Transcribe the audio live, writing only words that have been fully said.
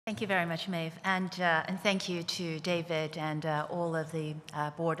Thank you very much, Maeve, and thank you to David and all of the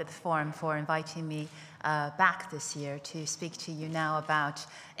board of the forum for inviting me back this year to speak to you now about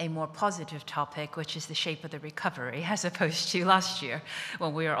a more positive topic, which is the shape of the recovery, as opposed to last year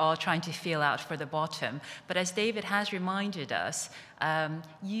when we were all trying to feel out for the bottom. But as David has reminded us,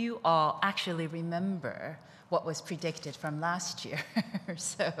 you all actually remember what was predicted from last year.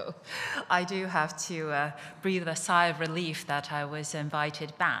 So I do have to breathe a sigh of relief that I was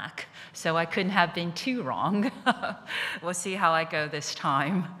invited back. So I couldn't have been too wrong. We'll see how I go this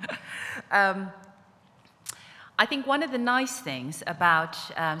time. I think one of the nice things about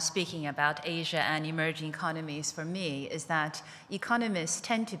speaking about Asia and emerging economies for me is that economists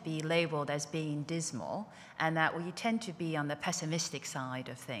tend to be labeled as being dismal, and that we tend to be on the pessimistic side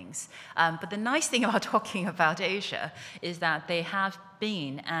of things. But the nice thing about talking about Asia is that they have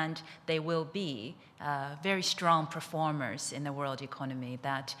been and they will be very strong performers in the world economy,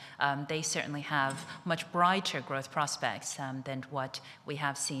 that they certainly have much brighter growth prospects than what we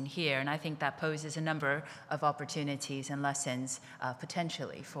have seen here. And I think that poses a number of opportunities and lessons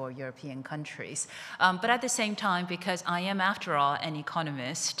potentially for European countries. But at the same time, because I am, after all, an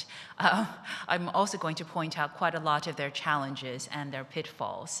economist, I'm also going to point out quite a lot of their challenges and their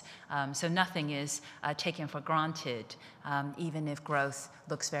pitfalls. So nothing is taken for granted, even if growth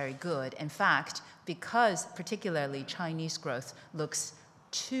looks very good. In fact, because particularly Chinese growth looks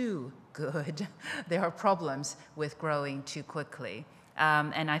too good, there are problems with growing too quickly.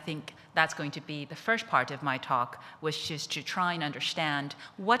 And I think that's going to be the first part of my talk, which is to try and understand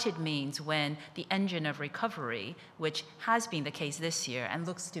what it means when the engine of recovery, which has been the case this year and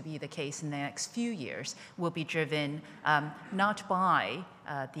looks to be the case in the next few years, will be driven not by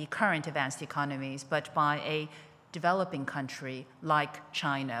the current advanced economies, but by a developing country like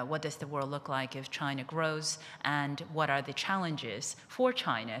China. What does the world look like if China grows, and what are the challenges for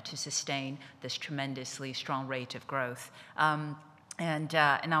China to sustain this tremendously strong rate of growth? And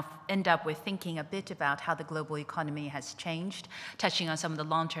I'll end up with thinking a bit about how the global economy has changed, touching on some of the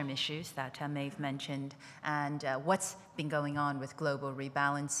long-term issues that Maeve mentioned, and what's been going on with global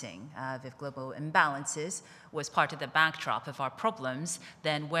rebalancing. If global imbalances was part of the backdrop of our problems,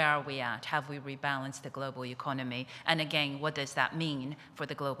 then where are we at? Have we rebalanced the global economy? And again, what does that mean for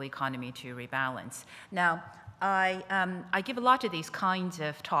the global economy to rebalance? Now, I give a lot of these kinds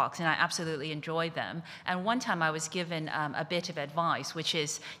of talks, and I absolutely enjoy them. And one time I was given a bit of advice, which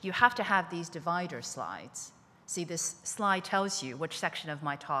is you have to have these divider slides. See, this slide tells you which section of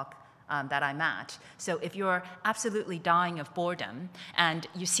my talk that I'm at. So if you're absolutely dying of boredom and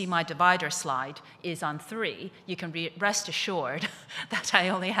you see my divider slide is on 3, you can rest assured that I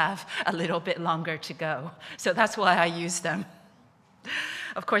only have a little bit longer to go. So that's why I use them.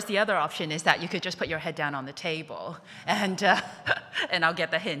 Of course, the other option is that you could just put your head down on the table, and I'll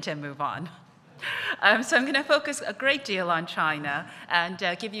get the hint and move on. So I'm going to focus a great deal on China and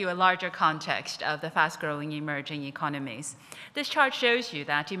give you a larger context of the fast-growing emerging economies. This chart shows you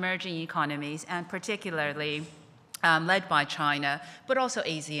that emerging economies, and particularly led by China, but also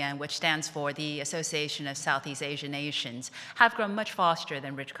ASEAN, which stands for the Association of Southeast Asian Nations, have grown much faster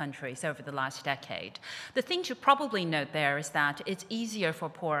than rich countries over the last decade. The thing to probably note there is that it's easier for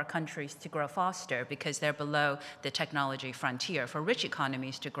poorer countries to grow faster because they're below the technology frontier. For rich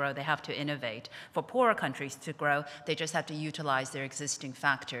economies to grow, they have to innovate. For poorer countries to grow, they just have to utilize their existing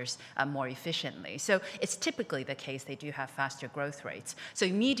factors more efficiently. So it's typically the case they do have faster growth rates. So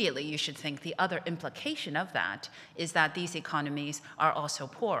immediately you should think the other implication of that is that these economies are also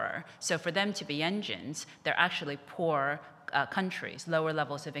poorer. So for them to be engines, they're actually poor countries, lower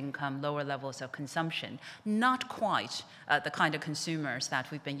levels of income, lower levels of consumption, not quite the kind of consumers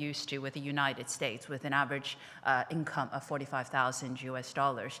that we've been used to with the United States, with an average income of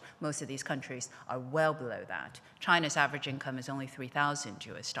 $45,000. Most of these countries are well below that. China's average income is only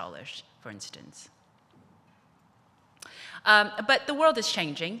 $3,000, for instance. But the world is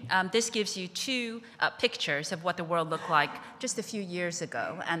changing. This gives you 2 pictures of what the world looked like just a few years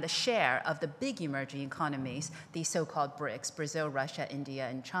ago, and the share of the big emerging economies, the so-called BRICS, Brazil, Russia, India,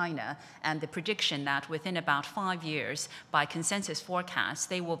 and China, and the prediction that within about 5 years, by consensus forecasts,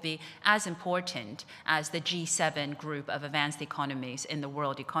 they will be as important as the G7 group of advanced economies in the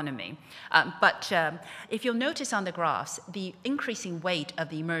world economy. But if you'll notice on the graphs, the increasing weight of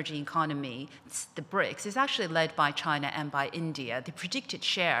the emerging economy, the BRICS, is actually led by China and by India. The predicted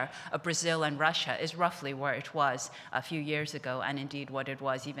share of Brazil and Russia is roughly where it was a few years ago, and indeed what it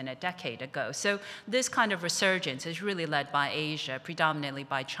was even a decade ago. So this kind of resurgence is really led by Asia, predominantly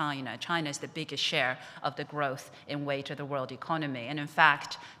by China. China is the biggest share of the growth in weight of the world economy. And in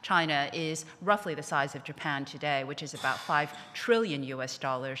fact, China is roughly the size of Japan today, which is about $5 trillion US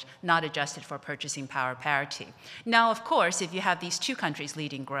dollars, not adjusted for purchasing power parity. Now, of course, if you have these two countries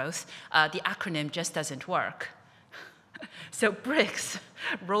leading growth, the acronym just doesn't work. So BRICS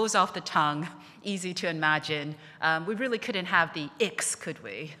rolls off the tongue, easy to imagine. We really couldn't have the ICS, could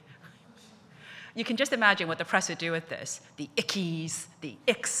we? You can just imagine what the press would do with this. The ickies, the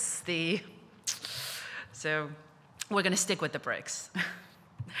ICS, the... So we're going to stick with the BRICS.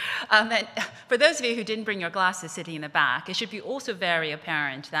 And for those of you who didn't bring your glasses sitting in the back, it should be also very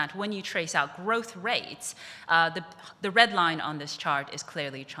apparent that when you trace out growth rates, the red line on this chart is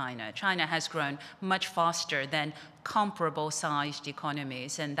clearly China. China has grown much faster than comparable sized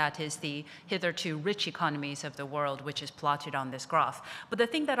economies, and that is the hitherto rich economies of the world, which is plotted on this graph. But the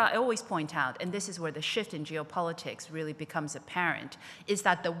thing that I always point out, and this is where the shift in geopolitics really becomes apparent, is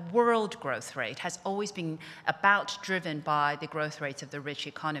that the world growth rate has always been about driven by the growth rates of the rich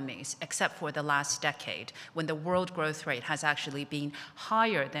economies, except for the last decade, when the world growth rate has actually been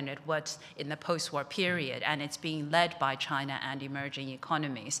higher than it was in the post-war period, and it's being led by China and emerging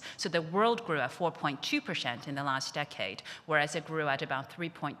economies. So the world grew at 4.2% in the last decade, whereas it grew at about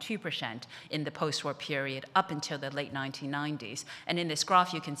 3.2% in the post-war period up until the late 1990s. And in this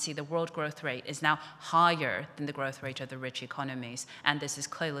graph, you can see the world growth rate is now higher than the growth rate of the rich economies, and this is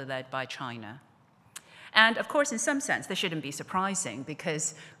clearly led by China. And of course, in some sense, this shouldn't be surprising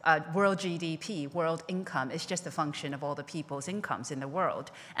because world GDP, world income, is just a function of all the people's incomes in the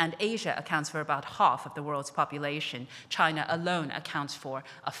world. And Asia accounts for about half of the world's population. China alone accounts for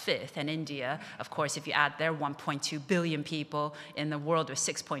a fifth. And India, of course, if you add their 1.2 billion people in the world with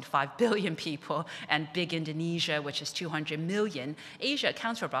 6.5 billion people, and big Indonesia, which is 200 million, Asia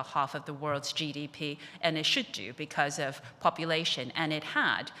accounts for about half of the world's GDP, and it should do because of population. And it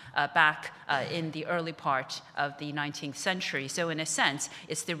had back in the early part of the 19th century. So in a sense,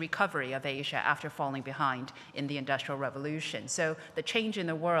 it's the recovery of Asia after falling behind in the Industrial Revolution. So the change in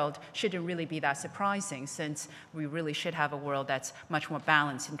the world shouldn't really be that surprising, since we really should have a world that's much more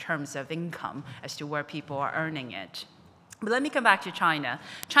balanced in terms of income as to where people are earning it. But let me come back to China.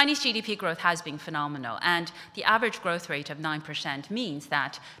 Chinese GDP growth has been phenomenal, and the average growth rate of 9% means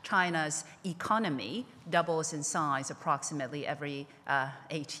that China's economy doubles in size approximately every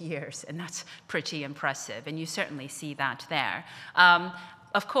 8 years, and that's pretty impressive, and you certainly see that there.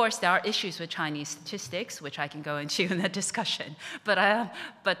 Of course, there are issues with Chinese statistics, which I can go into in the discussion. But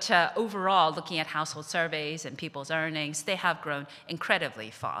overall, looking at household surveys and people's earnings, they have grown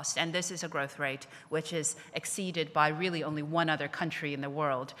incredibly fast. And this is a growth rate which is exceeded by really only one other country in the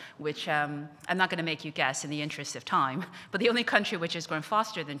world, which I'm not going to make you guess in the interest of time. But the only country which has grown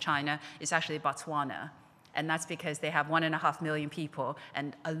faster than China is actually Botswana. And that's because they have 1.5 million people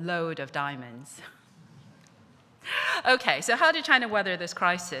and a load of diamonds. Okay, so how did China weather this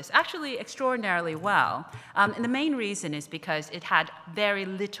crisis? Actually, extraordinarily well. And the main reason is because it had very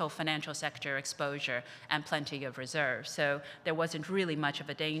little financial sector exposure and plenty of reserves. So there wasn't really much of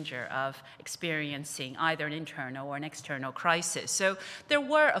a danger of experiencing either an internal or an external crisis. So there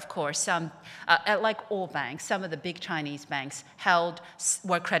were, of course, some, like all banks, some of the big Chinese banks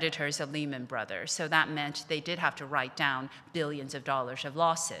were creditors of Lehman Brothers. So that meant they did have to write down billions of dollars of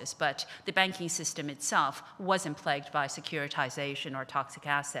losses. But the banking system itself wasn't plagued by securitization or toxic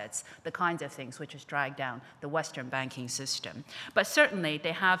assets, the kinds of things which has dragged down the Western banking system. But certainly,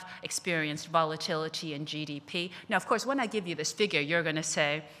 they have experienced volatility in GDP. Now, of course, when I give you this figure, you're going to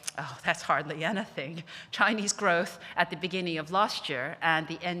say, oh, that's hardly anything. Chinese growth at the beginning of last year and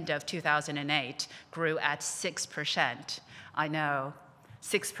the end of 2008 grew at 6%. I know,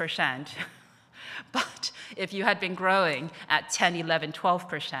 6%. But if you had been growing at 10, 11,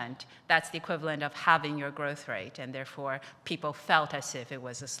 12%, that's the equivalent of having your growth rate, and therefore people felt as if it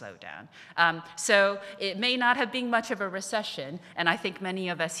was a slowdown. So it may not have been much of a recession, and I think many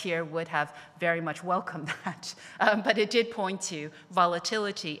of us here would have very much welcomed that. But it did point to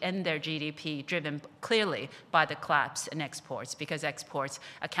volatility in their GDP, driven clearly by the collapse in exports, because exports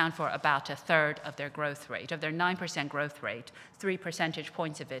account for about a third of their growth rate. Of their 9% growth rate, 3 percentage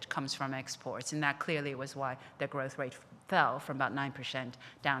points of it comes from exports, and that clearly was why their growth rate fell from about 9%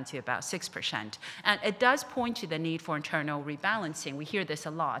 down to about 6%. And it does point to the need for internal rebalancing. We hear this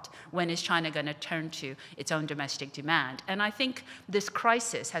a lot. When is China going to turn to its own domestic demand? And I think this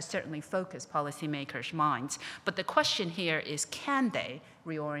crisis has certainly focused policymakers' minds. But the question here is, can they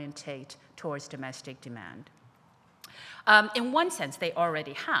reorientate towards domestic demand? In one sense, they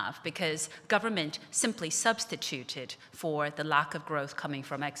already have, because government simply substituted for the lack of growth coming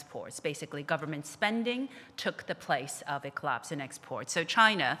from exports. Basically, government spending took the place of a collapse in exports. So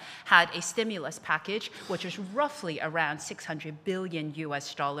China had a stimulus package, which was roughly around 600 billion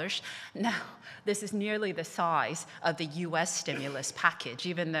US dollars. Now, this is nearly the size of the US stimulus package,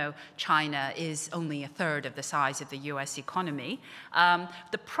 even though China is only a third of the size of the US economy.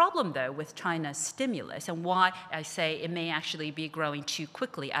 The problem, though, with China's stimulus, and why I say it may actually be growing too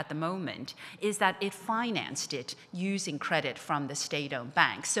quickly at the moment, is that it financed it using credit from the state-owned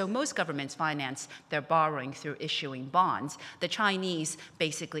banks. So most governments finance their borrowing through issuing bonds. The Chinese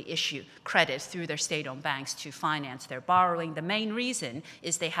basically issue credit through their state-owned banks to finance their borrowing. The main reason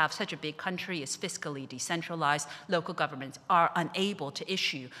is they have such a big country, it's fiscally decentralized. Local governments are unable to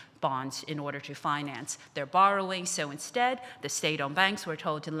issue bonds in order to finance their borrowing. So instead, the state-owned banks were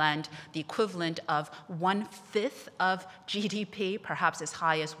told to lend the equivalent of 1/5 of GDP, perhaps as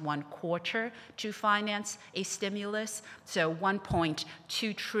high as 1/4, to finance a stimulus. So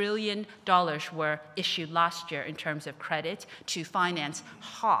 $1.2 trillion were issued last year in terms of credit to finance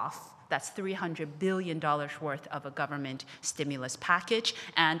half. That's $300 billion worth of a government stimulus package.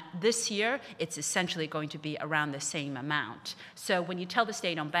 And this year, it's essentially going to be around the same amount. So when you tell the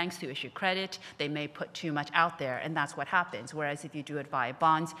state-owned banks to issue credit, they may put too much out there, and that's what happens. Whereas if you do it via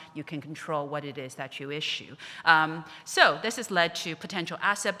bonds, you can control what it is that you issue. So this has led to potential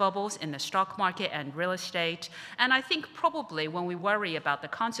asset bubbles in the stock market and real estate. And I think probably when we worry about the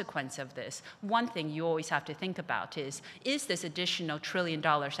consequence of this, one thing you always have to think about is this additional $1 trillion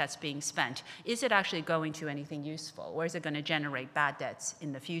that's being spent, is it actually going to anything useful, or is it going to generate bad debts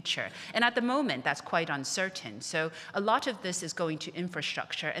in the future? And at the moment, that's quite uncertain. So a lot of this is going to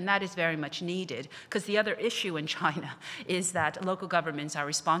infrastructure, and that is very much needed, because the other issue in China is that local governments are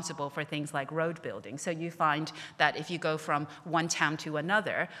responsible for things like road building. So you find that if you go from one town to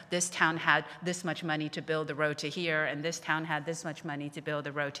another, this town had this much money to build the road to here, and this town had this much money to build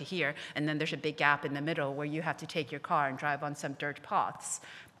the road to here, and then there's a big gap in the middle where you have to take your car and drive on some dirt paths.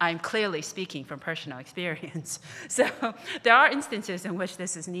 I'm clearly speaking from personal experience. So there are instances in which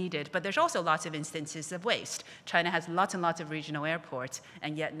this is needed, but there's also lots of instances of waste. China has lots and lots of regional airports,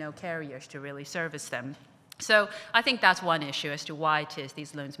 and yet no carriers to really service them. So I think that's one issue as to why it is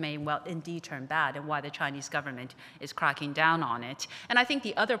these loans may well indeed turn bad, and why the Chinese government is cracking down on it. And I think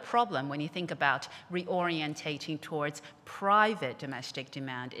the other problem when you think about reorientating towards private domestic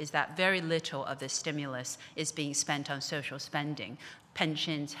demand is that very little of the stimulus is being spent on social spending.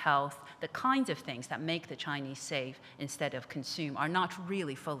 Pensions, health, the kinds of things that make the Chinese save instead of consume are not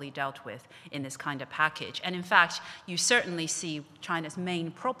really fully dealt with in this kind of package. And in fact, you certainly see China's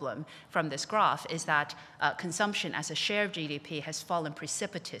main problem from this graph is that consumption as a share of GDP has fallen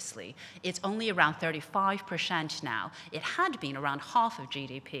precipitously. It's only around 35% now. It had been around half of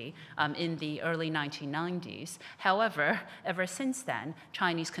GDP in the early 1990s. However, ever since then,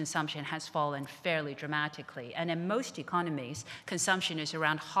 Chinese consumption has fallen fairly dramatically. And in most economies, consumption is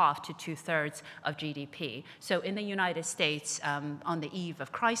around half to 2/3 of GDP. So in the United States, on the eve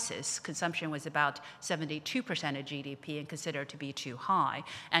of crisis, consumption was about 72% of GDP and considered to be too high.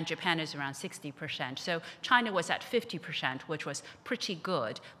 And Japan is around 60%. So China was at 50%, which was pretty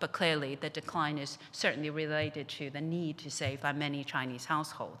good, but clearly the decline is certainly related to the need to save by many Chinese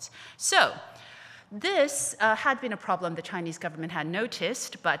households. So this had been a problem the Chinese government had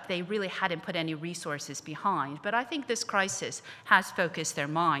noticed, but they really hadn't put any resources behind. But I think this crisis has focused their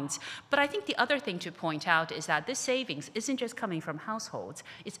minds. But I think the other thing to point out is that this savings isn't just coming from households,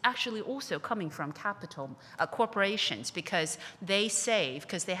 it's actually also coming from capital, corporations, because they save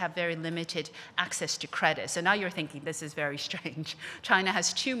because they have very limited access to credit. So now you're thinking, this is very strange. China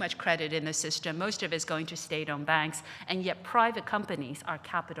has too much credit in the system, most of it is going to state-owned banks, and yet private companies are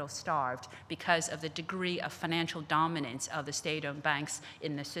capital starved because of the degree of financial dominance of the state-owned banks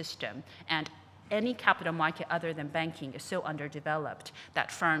in the system. And any capital market other than banking is so underdeveloped that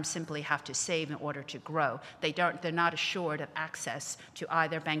firms simply have to save in order to grow. They're not assured of access to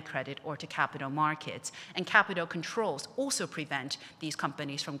either bank credit or to capital markets. And capital controls also prevent these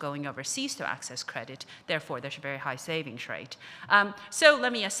companies from going overseas to access credit. Therefore, there's a very high savings rate. So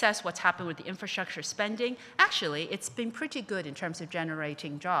let me assess what's happened with the infrastructure spending. Actually, it's been pretty good in terms of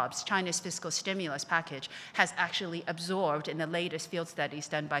generating jobs. China's fiscal stimulus package has actually absorbed, in the latest field studies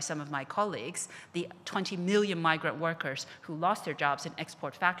done by some of my colleagues, The 20 million migrant workers who lost their jobs in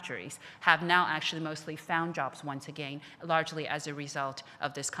export factories have now actually mostly found jobs once again, largely as a result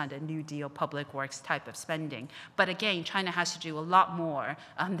of this kind of New Deal public works type of spending. But again, China has to do a lot more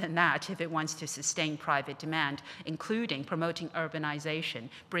than that if it wants to sustain private demand, including promoting urbanization,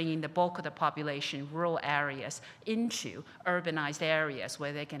 bringing the bulk of the population, rural areas, into urbanized areas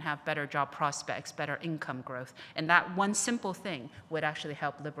where they can have better job prospects, better income growth. And that one simple thing would actually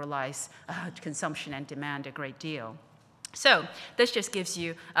help liberalize consumption and demand a great deal. So this just gives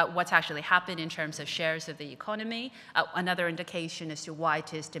you what's actually happened in terms of shares of the economy. Another indication as to why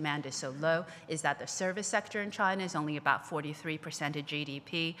demand is so low is that the service sector in China is only about 43% of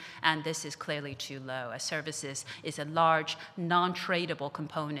GDP, and this is clearly too low, as services is a large, non-tradable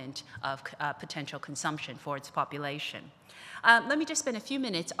component of potential consumption for its population. Let me just spend a few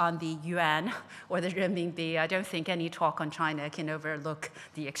minutes on the yuan or the renminbi. I don't think any talk on China can overlook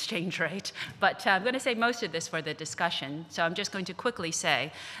the exchange rate, but I'm going to save most of this for the discussion. So I'm just going to quickly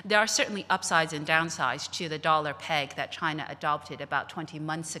say there are certainly upsides and downsides to the dollar peg that China adopted about 20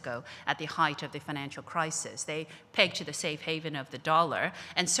 months ago at the height of the financial crisis. They pegged to the safe haven of the dollar,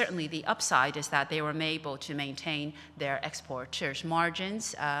 and certainly the upside is that they were able to maintain their exporters'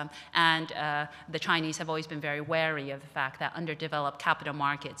 margins, and the Chinese have always been very wary of the fact that underdeveloped capital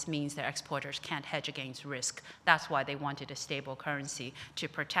markets means their exporters can't hedge against risk. That's why they wanted a stable currency to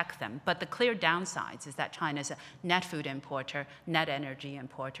protect them. But the clear downsides is that China's a net food importer, net energy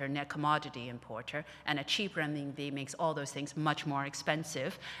importer, net commodity importer, and a cheap renminbi makes all those things much more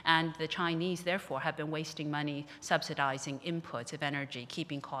expensive. And the Chinese, therefore, have been wasting money subsidizing inputs of energy,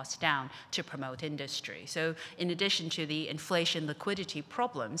 keeping costs down to promote industry. So in addition to the inflation liquidity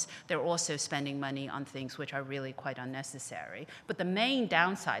problems, they're also spending money on things which are really quite unnecessary. But the main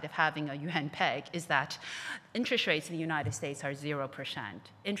downside of having a yuan peg is that interest rates in the United States are 0%.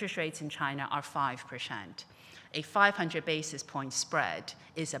 Interest rates in China are 5%. A 500 basis point spread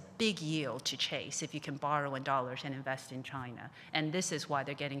is a big yield to chase if you can borrow in dollars and invest in China. And this is why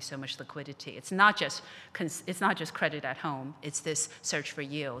they're getting so much liquidity. It's not just credit at home. It's this search for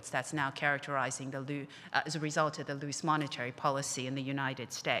yields that's now characterizing as a result of the loose monetary policy in the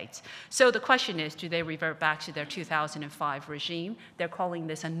United States. So the question is, do they revert back to their 2005 regime? They're calling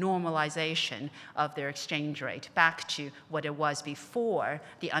this a normalization of their exchange rate back to what it was before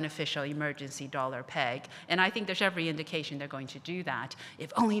the unofficial emergency dollar peg. And I think there's every indication they're going to do that,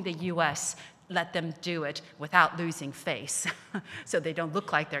 if only the US let them do it without losing face, so they don't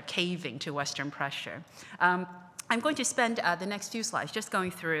look like they're caving to Western pressure. I'm going to spend the next few slides just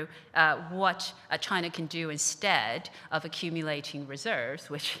going through what China can do instead of accumulating reserves,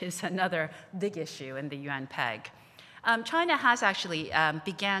 which is another big issue in the yuan peg. China has actually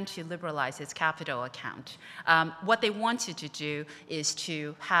began to liberalize its capital account. What they wanted to do is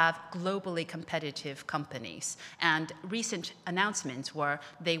to have globally competitive companies. And recent announcements were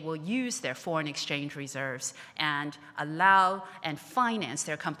they will use their foreign exchange reserves and allow and finance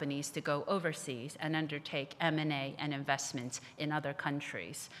their companies to go overseas and undertake M&A and investments in other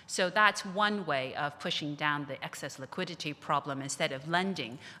countries. So that's one way of pushing down the excess liquidity problem. Instead of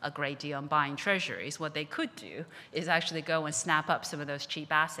lending a great deal and buying treasuries, what they could do is actually go and snap up some of those cheap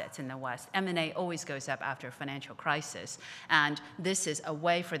assets in the West. M&A always goes up after a financial crisis, and this is a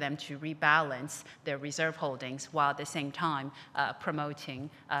way for them to rebalance their reserve holdings while at the same time promoting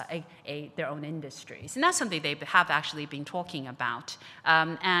their own industries. And that's something they have actually been talking about.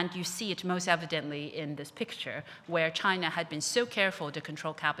 And you see it most evidently in this picture, where China had been so careful to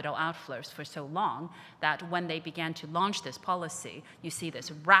control capital outflows for so long that when they began to launch this policy, you see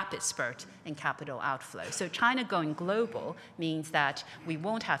this rapid spurt in capital outflow. So China going global means that they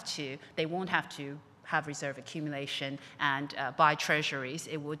won't have to have reserve accumulation and buy treasuries.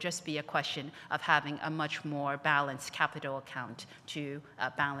 It will just be a question of having a much more balanced capital account to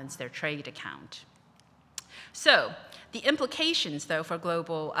balance their trade account. So the implications, though, for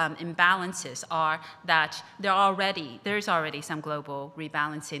global imbalances are that there's already some global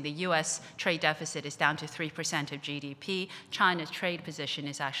rebalancing. The U.S. trade deficit is down to 3% of GDP. China's trade position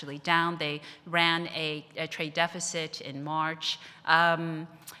is actually down. They ran a trade deficit in March.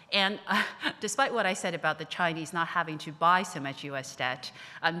 And despite what I said about the Chinese not having to buy so much U.S. debt,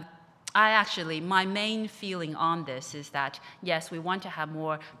 my main feeling on this is that, yes, we want to have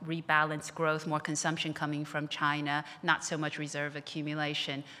more rebalanced growth, more consumption coming from China, not so much reserve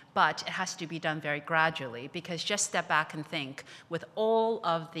accumulation, but it has to be done very gradually, because just step back and think, with all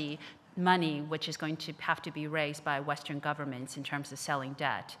of the money which is going to have to be raised by Western governments in terms of selling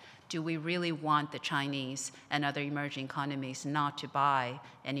debt, do we really want the Chinese and other emerging economies not to buy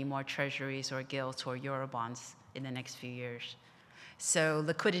any more treasuries or gilts or Eurobonds in the next few years? So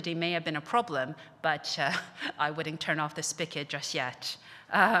liquidity may have been a problem, but I wouldn't turn off the spigot just yet.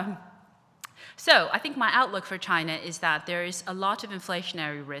 So I think my outlook for China is that there is a lot of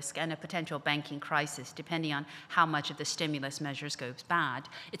inflationary risk and a potential banking crisis depending on how much of the stimulus measures goes bad.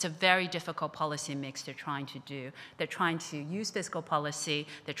 It's a very difficult policy mix they're trying to do. They're trying to use fiscal policy,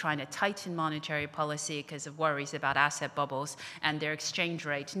 they're trying to tighten monetary policy because of worries about asset bubbles, and their exchange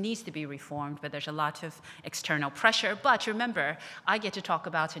rate needs to be reformed, but there's a lot of external pressure. But remember, I get to talk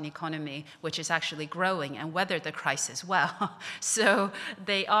about an economy which is actually growing and weathered the crisis well. So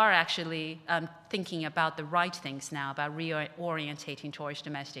they are actually thinking about the right things now, about reorientating towards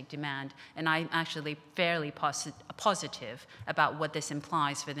domestic demand. And I'm actually fairly positive about what this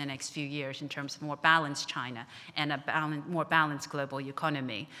implies for the next few years in terms of more balanced China and a more balanced global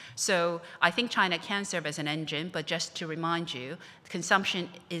economy. So I think China can serve as an engine, but just to remind you,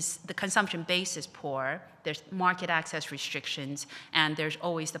 the consumption base is poor, there's market access restrictions, and there's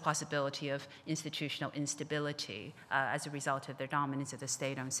always the possibility of institutional instability as a result of their dominance of the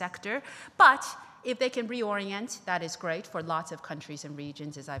state-owned sector. But if they can reorient, that is great for lots of countries and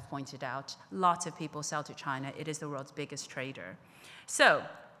regions, as I've pointed out. Lots of people sell to China. It is the world's biggest trader. So,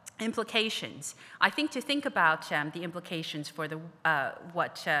 implications. I think to think about the implications for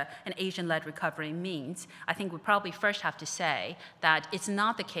what an Asian-led recovery means, I think we probably first have to say that it's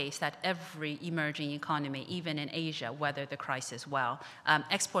not the case that every emerging economy, even in Asia, weathered the crisis well.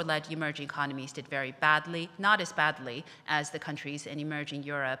 Export-led emerging economies did very badly, not as badly as the countries in emerging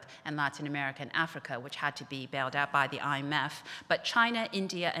Europe and Latin America and Africa, which had to be bailed out by the IMF. But China,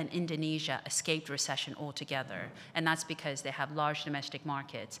 India, and Indonesia escaped recession altogether, and that's because they have large domestic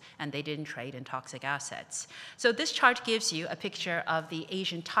markets and they didn't trade in toxic assets. So this chart gives you a picture of the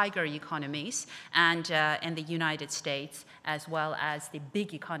Asian tiger economies and the United States, as well as the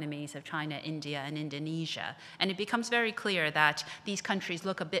big economies of China, India, and Indonesia. And it becomes very clear that these countries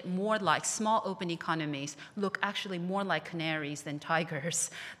look a bit more like small open economies, look actually more like canaries than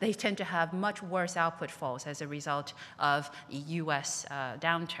tigers. They tend to have much worse output falls as a result of the US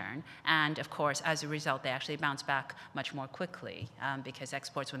downturn. And of course, as a result, they actually bounce back much more quickly because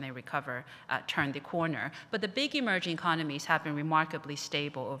exports, when they recover, turn the corner. But the big emerging economies have been remarkably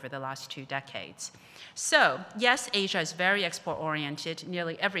stable over the last 2 decades. So yes, Asia is very export-oriented.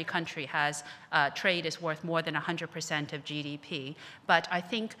 Nearly every country has trade is worth more than 100% of GDP. But I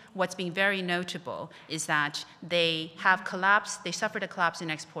think what's been very notable is that they have collapsed. They suffered a collapse in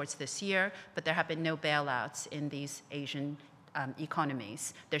exports this year, but there have been no bailouts in these Asian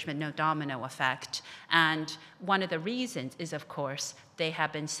economies. There's been no domino effect. And one of the reasons is, of course, they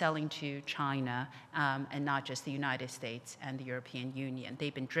have been selling to China and not just the United States and the European Union.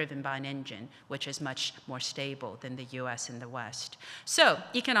 They've been driven by an engine which is much more stable than the US and the West. So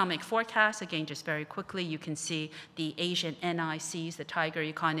economic forecasts, again, just very quickly, you can see the Asian NICs, the tiger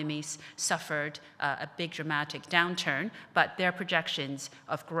economies, suffered a big dramatic downturn, but their projections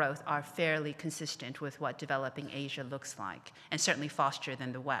of growth are fairly consistent with what developing Asia looks like, and certainly faster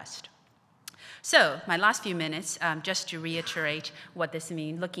than the West. So my last few minutes, just to reiterate what this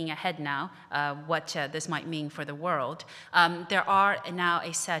means, looking ahead now, what this might mean for the world. There are now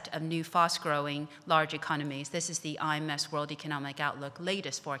a set of new fast-growing large economies. This is the IMF's World Economic Outlook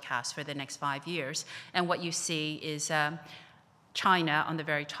latest forecast for the next 5 years. And what you see is China on the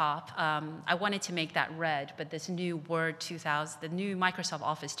very top. I wanted to make that red, but this new Word 2000, the new Microsoft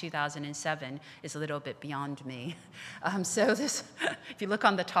Office 2007 is a little bit beyond me. So this, if you look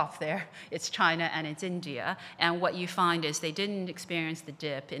on the top there, it's China and it's India. And what you find is they didn't experience the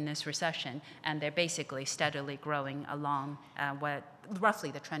dip in this recession, and they're basically steadily growing along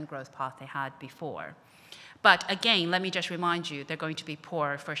roughly the trend growth path they had before. But again, let me just remind you, they're going to be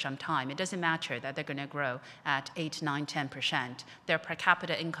poor for some time. It doesn't matter that they're going to grow at 8, 9, 10%. Their per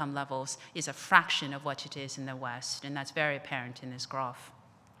capita income levels is a fraction of what it is in the West, and that's very apparent in this graph.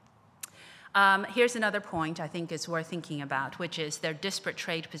 Here's another point I think is worth thinking about, which is their disparate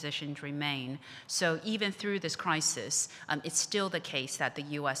trade positions remain. So even through this crisis, it's still the case that the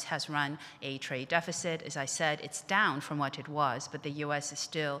US has run a trade deficit. As I said, it's down from what it was, but the US is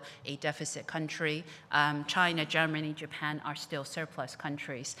still a deficit country. China, Germany, Japan are still surplus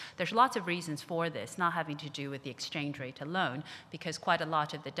countries. There's lots of reasons for this, not having to do with the exchange rate alone, because quite a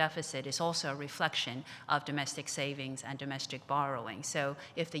lot of the deficit is also a reflection of domestic savings and domestic borrowing. So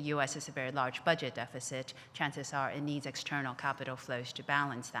if the US is a very large budget deficit, chances are it needs external capital flows to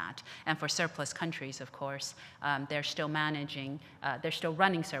balance that. And for surplus countries, of course, they're still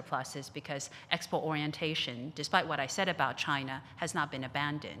running surpluses because export orientation, despite what I said about China, has not been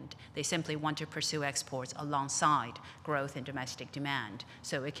abandoned. They simply want to pursue exports alongside growth in domestic demand,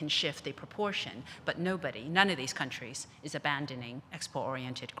 so it can shift the proportion. But none of these countries is abandoning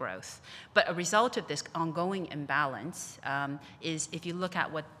export-oriented growth. But a result of this ongoing imbalance is, if you look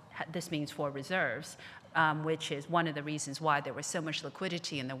at what this means for reserves, which is one of the reasons why there was so much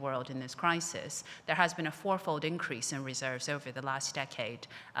liquidity in the world in this crisis. There has been a fourfold increase in reserves over the last decade,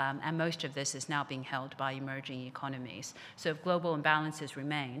 and most of this is now being held by emerging economies. So if global imbalances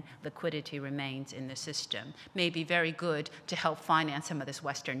remain, liquidity remains in the system. May be very good to help finance some of this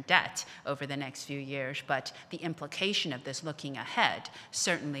Western debt over the next few years, but the implication of this looking ahead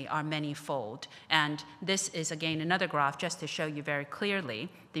certainly are manyfold. And this is, again, another graph just to show you very clearly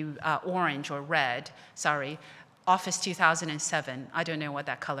the orange or red, Office 2007, I don't know what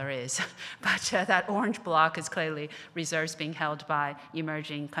that color is, but that orange block is clearly reserves being held by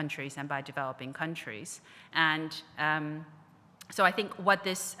emerging countries and by developing countries. And so I think what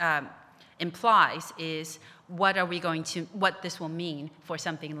this implies is what this will mean for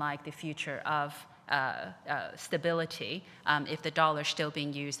something like the future of stability if the dollar is still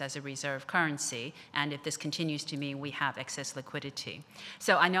being used as a reserve currency, and if this continues to mean we have excess liquidity.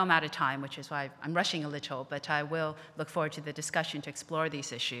 So I know I'm out of time, which is why I'm rushing a little, but I will look forward to the discussion to explore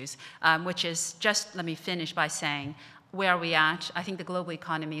these issues, which is just, let me finish by saying, where are we at? I think the global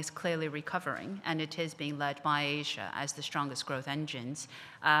economy is clearly recovering, and it is being led by Asia as the strongest growth engines.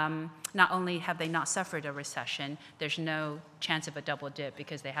 Not only have they not suffered a recession, there's no chance of a double dip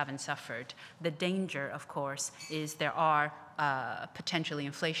because they haven't suffered. The danger, of course, is there are potentially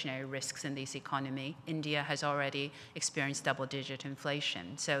inflationary risks in this economy. India has already experienced double-digit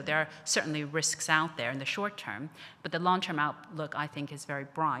inflation. So there are certainly risks out there in the short term, but the long-term outlook, I think, is very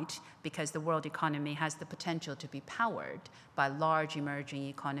bright because the world economy has the potential to be powered by large emerging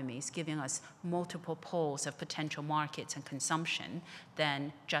economies, giving us multiple poles of potential markets and consumption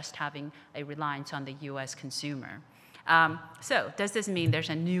than just having a reliance on the US consumer. So does this mean there's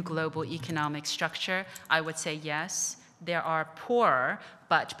a new global economic structure? I would say yes. There are poorer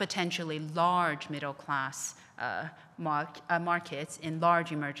but potentially large middle-class markets in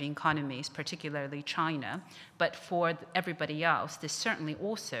large emerging economies, particularly China. But for everybody else, this certainly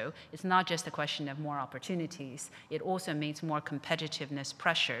also is not just a question of more opportunities. It also means more competitiveness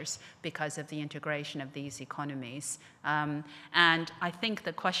pressures because of the integration of these economies. And I think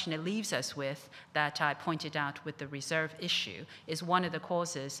the question it leaves us with, that I pointed out with the reserve issue, is one of the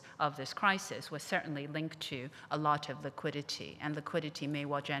causes of this crisis was certainly linked to a lot of liquidity, and liquidity may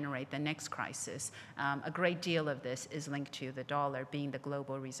well generate the next crisis. A great deal of this is linked to the dollar being the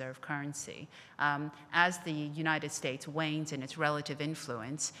global reserve currency. As the United States wanes in its relative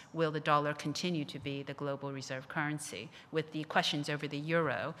influence, will the dollar continue to be the global reserve currency? With the questions over the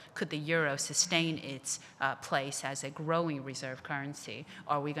euro, could the euro sustain its place as a growing reserve currency?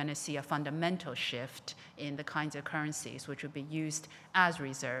 Are we going to see a fundamental shift in the kinds of currencies which would be used as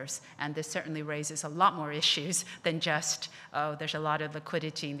reserves? And this certainly raises a lot more issues than just, oh, there's a lot of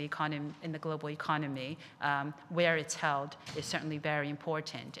liquidity in the economy, in the global economy. Where it's held is certainly very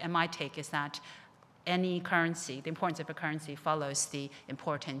important. And my take is that any currency, the importance of a currency follows the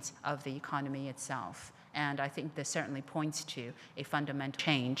importance of the economy itself. And I think this certainly points to a fundamental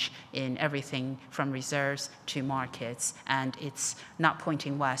change in everything from reserves to markets. And it's not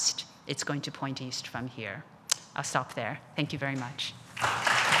pointing west, it's going to point east from here. I'll stop there. Thank you very much.